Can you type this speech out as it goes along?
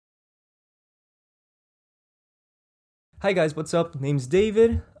Hi guys, what's up? Name's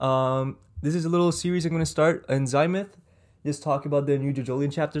David. This is a little series I'm going to start in Zymoth. Just talk about the new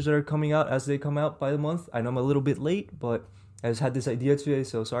Jojolion chapters that are coming out as they come out by the month. I know I'm a little bit late, but I just had this idea today,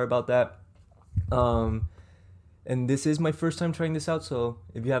 so sorry about that. And this is my first time trying this out, so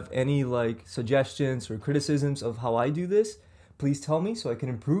if you have any suggestions or criticisms of how I do this, please tell me so I can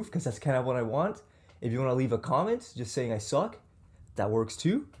improve, because that's kind of what I want. If you want to leave a comment just saying I suck, that works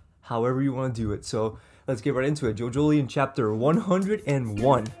too. However you want to do it. So let's get right into it. Jojolion chapter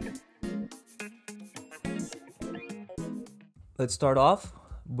 101. Let's start off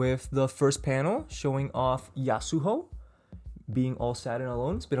with the first panel showing off Yasuho being all sad and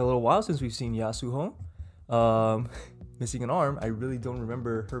alone. It's been a little while since we've seen Yasuho. Missing an arm. I really don't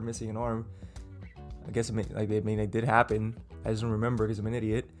remember her missing an arm. I guess it did happen. I just don't remember because I'm an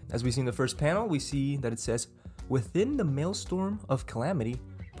idiot. As we see in the first panel, we see that it says, "Within the maelstrom of calamity,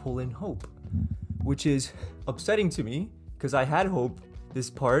 pull in hope," which is upsetting to me because I had hope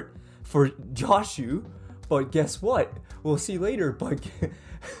this part for Joshu, but guess what? We'll see later. But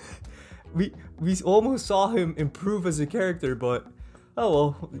we almost saw him improve as a character, but oh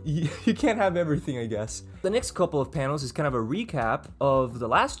well, you can't have everything, I guess. The next couple of panels is kind of a recap of the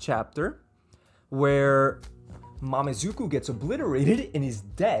last chapter, where Mamezuku gets obliterated and he's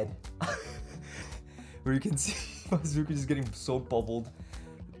dead. Where you can see Mamezuku just getting so bubbled.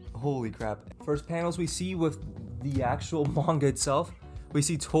 Holy crap. First panels we see with the actual manga itself. We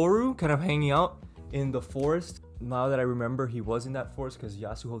see Toru kind of hanging out in the forest. Now that I remember, he was in that forest because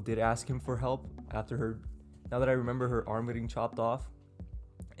Yasuho did ask him for help after her. Now that I remember her arm getting chopped off.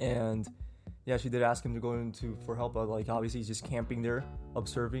 And yeah, she did ask him to go for help, but obviously he's just camping there,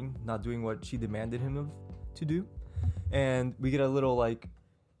 observing, not doing what she demanded him to do. And we get a little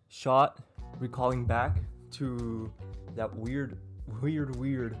shot recalling back to that weird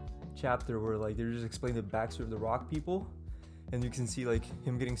chapter where they're just explaining the backstory of the rock people, and you can see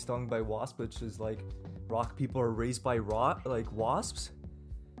him getting stung by wasps, which is rock people are raised by wasps,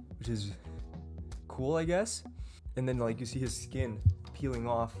 which is cool, I guess. And then you see his skin peeling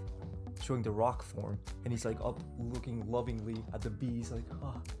off, showing the rock form, and he's up looking lovingly at the bees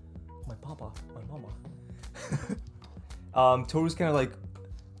oh, my papa, my mama. Toru's kind of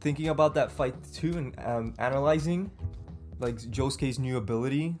thinking about that fight too, and analyzing Josuke's new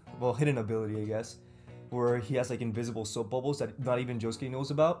ability, well, hidden ability, I guess, where he has invisible soap bubbles that not even Josuke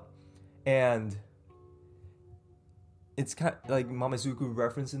knows about. And it's kind of Mamezuku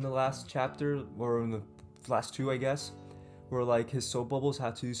referenced in the last chapter, or in the last two, I guess, where his soap bubbles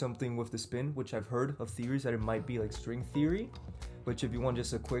have to do something with the spin, which I've heard of theories that it might be string theory, which if you want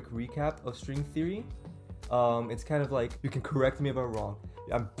just a quick recap of string theory, it's kind of you can correct me if I'm wrong.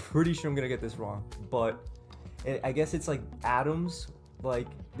 I'm pretty sure I'm gonna get this wrong, but I guess it's atoms, they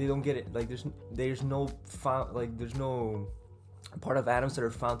don't get it, there's no part of atoms that are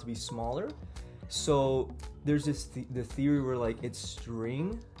found to be smaller. So there's the theory where it's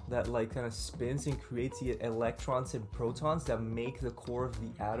string that kind of spins and creates the electrons and protons that make the core of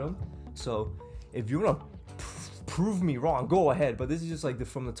the atom. So if you want to prove me wrong, go ahead, but this is just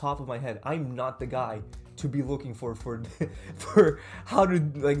from the top of my head. I'm not the guy to be looking for how to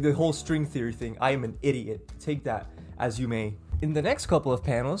the whole string theory thing. I am an idiot. Take that as you may. In the next couple of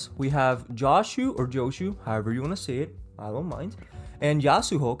panels, we have Joshu, or Joshu, however you want to say it, I don't mind, and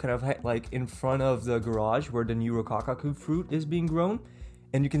Yasuho kind of in front of the garage where the new Rokakaku fruit is being grown.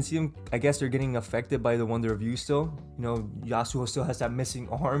 And you can see them, I guess they're getting affected by the Wonder of You still. You know, Yasuho still has that missing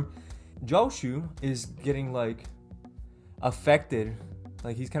arm. Joshu is getting affected.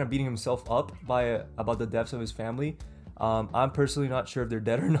 He's kind of beating himself up about the deaths of his family. I'm personally not sure if they're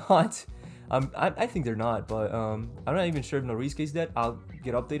dead or not. I think they're not, but I'm not even sure if Norisuke's dead. I'll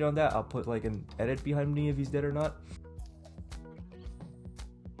get updated on that. I'll put an edit behind me if he's dead or not.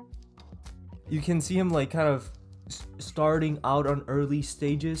 You can see him kind of starting out on early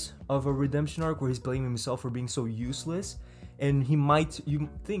stages of a redemption arc where he's blaming himself for being so useless, and you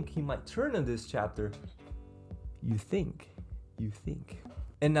think he might turn in this chapter. You think.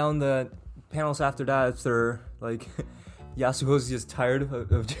 And now in the panels after that, after Yasuho's just tired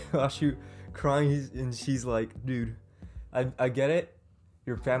of Joshu crying, and she's dude, I get it,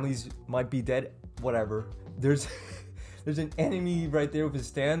 your families might be dead, whatever, there's an enemy right there with his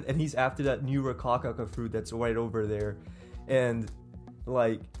stand, and he's after that new Rokakaku fruit that's right over there, and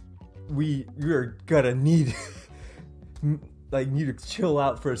we're gonna need need to chill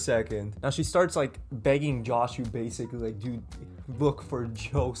out for a second. Now she starts begging Joshu, basically dude, look for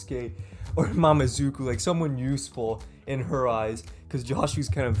Josuke or Mamezuku, someone useful in her eyes, because Joshu's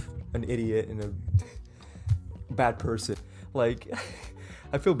kind of an idiot and a bad person.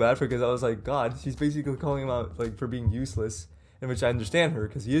 I feel bad for her because I was like, God, she's basically calling him out like for being useless, in which I understand her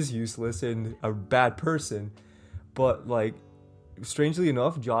because he is useless and a bad person. But like, strangely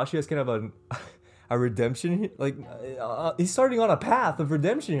enough, Josh has kind of a redemption. Like, he's starting on a path of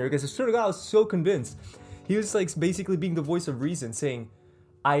redemption here because I swear to God, I was so convinced. He was like basically being the voice of reason, saying,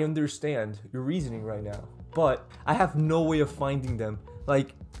 I understand your reasoning right now, but I have no way of finding them.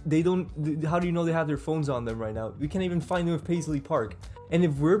 Like, they don't, how do you know they have their phones on them right now? We can't even find them with Paisley Park. And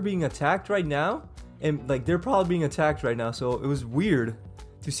if we're being attacked right now, and like they're probably being attacked right now, so it was weird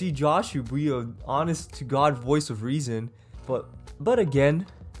to see Joshu be an honest to God voice of reason. But again,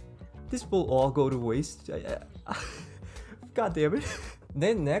 this will all go to waste. God damn it.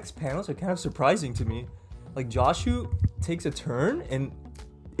 Then next panels are kind of surprising to me. Like, Joshu takes a turn and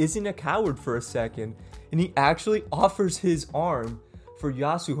isn't a coward for a second, and he actually offers his arm for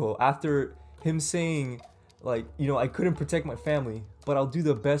Yasuho after him saying, like, you know, I couldn't protect my family, but I'll do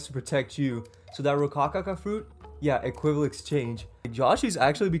the best to protect you. So that Rokakaka fruit, yeah, equivalent exchange. Like, Joshu's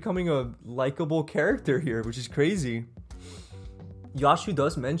actually becoming a likable character here, which is crazy. Yashu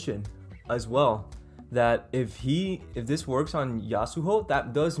does mention as well that if this works on Yasuho,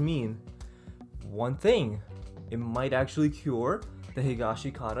 that does mean one thing. It might actually cure the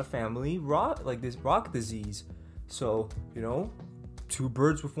Higashikata family this rock disease. So, you know, 2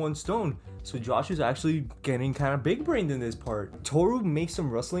 birds with 1 stone. So Josh is actually getting kind of big brained in this part. Toru makes some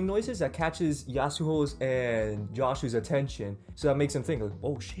rustling noises that catches Yasuho's and Joshu's attention. So that makes him think like,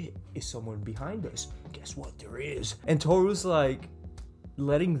 oh shit, is someone behind us? Guess what, there is. And Toru's like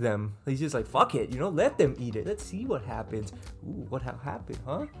letting them, he's just like, fuck it, you know, let them eat it. Let's see what happens. Ooh, what happened,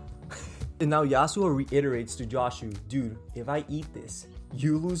 huh? And now Yasuho reiterates to Joshu, dude, if I eat this,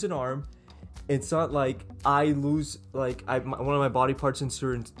 you lose an arm. It's not like I lose, like one of my body parts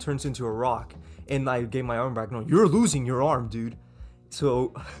turns into a rock and I gave my arm back. No, you're losing your arm, dude.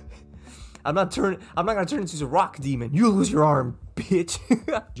 So I'm not gonna turn into a rock demon. You lose your arm, bitch.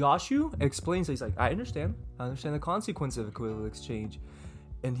 Joshu explains, he's like, I understand the consequence of equivalent exchange.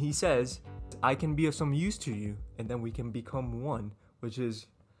 And he says, I can be of some use to you, and then we can become one, which is,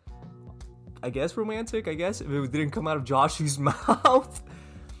 I guess, romantic, I guess, if it didn't come out of Joshu's mouth.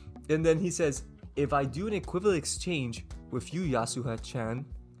 And then he says, if I do an equivalent exchange with you, Yasuha-chan,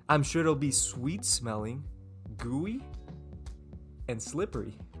 I'm sure it'll be sweet smelling, gooey, and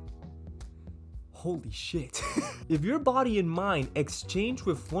slippery. Holy shit. If your body and mind exchange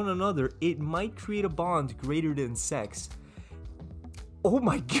with one another, it might create a bond greater than sex. Oh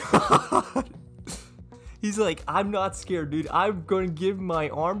my god. He's like, I'm not scared, dude. I'm going to give my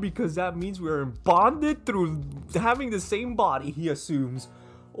arm because that means we're bonded through having the same body, he assumes.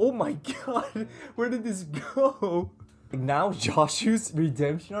 Oh my god. Where did this go? Now Joshu's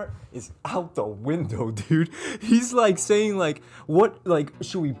redemption arc is out the window, dude. He's like saying like, what, like,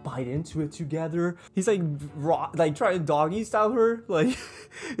 should we bite into it together? He's like trying to doggy style her. Like,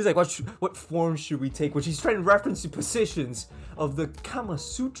 he's like, what form should we take? Which he's trying to reference to positions of the Kama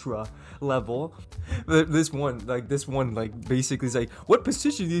Sutra level. This one basically is like, what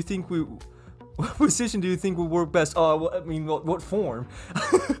position do you think would work best? Well, I mean, what form?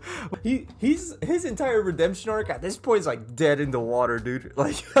 His entire redemption arc at this point is like dead in the water, dude.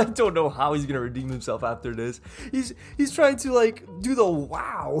 Like, I don't know how he's gonna redeem himself after this. He's trying to like do the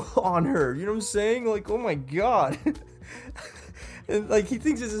wow on her. You know what I'm saying? Like, oh my god. And like, he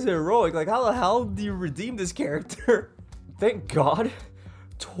thinks this is heroic. Like, how the hell do you redeem this character? Thank God.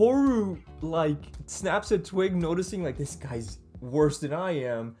 Toru like snaps a twig, noticing like this guy's worse than I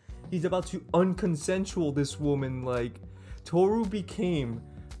am. He's about to unconsensual this woman. Like, Toru became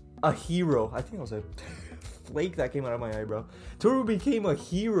a hero. I think it was a flake that came out of my eyebrow. Toru became a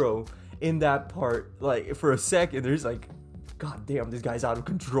hero in that part. Like, for a second, there's like, god damn, this guy's out of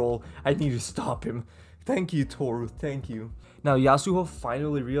control. I need to stop him. Thank you, Toru. Thank you. Now, Yasuho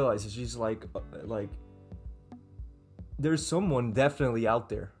finally realizes, she's like, there's someone definitely out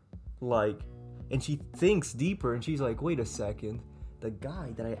there. Like, and she thinks deeper and she's like, wait a second. The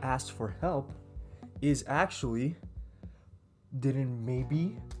guy that I asked for help is actually didn't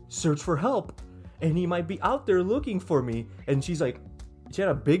maybe search for help, and he might be out there looking for me. And she's like, she had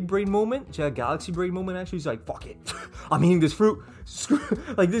a big brain moment. She had a galaxy brain moment, actually. She's like, fuck it. I'm eating this fruit.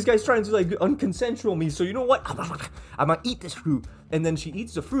 Like, this guy's trying to like unconsensual me, so you know what? I'm gonna eat this fruit. And then she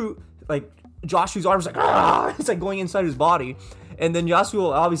eats the fruit. Like, Joshu's arm's like, ah! It's like going inside his body. And then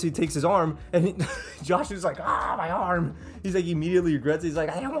Yasuo obviously takes his arm, and Joshu's like, ah, my arm. He's like, immediately regrets it. He's like,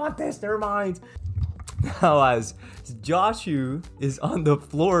 I don't want this, never mind. Now, as Joshu is on the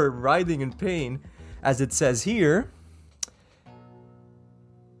floor writhing in pain, as it says here,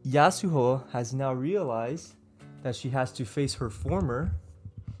 Yasuho has now realized that she has to face her former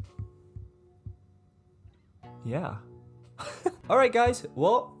yeah. Alright guys,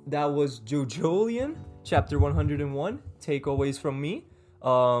 well, that was Jojolion, chapter 101. Takeaways from me.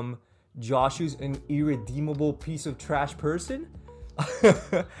 Joshu's an irredeemable piece of trash person.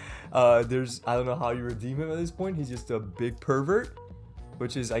 I don't know how you redeem him at this point. He's just a big pervert,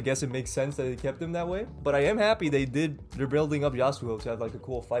 which is, I guess it makes sense that they kept him that way. But I am happy they're building up Yasuho to have like a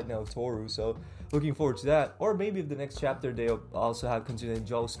cool fight now with Toru, so looking forward to that. Or maybe if the next chapter they'll also have considered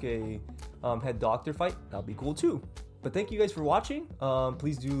Josuke head doctor fight, that'll be cool too. But thank you guys for watching.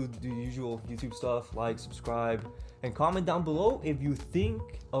 Please do the usual YouTube stuff, like, subscribe, and comment down below if you think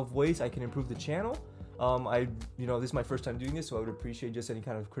of ways I can improve the channel. This is my first time doing this, so I would appreciate just any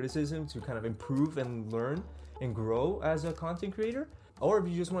kind of criticism to kind of improve and learn and grow as a content creator. Or if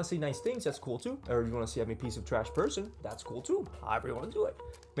you just want to say nice things, that's cool too. Or if you want to see I'm a piece of trash person, that's cool too. However you want to do it.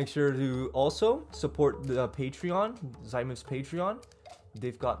 Make sure to also support the Patreon, Zymus Patreon.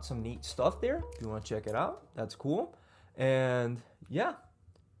 They've got some neat stuff there. If you want to check it out, that's cool. And yeah,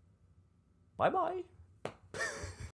 bye-bye.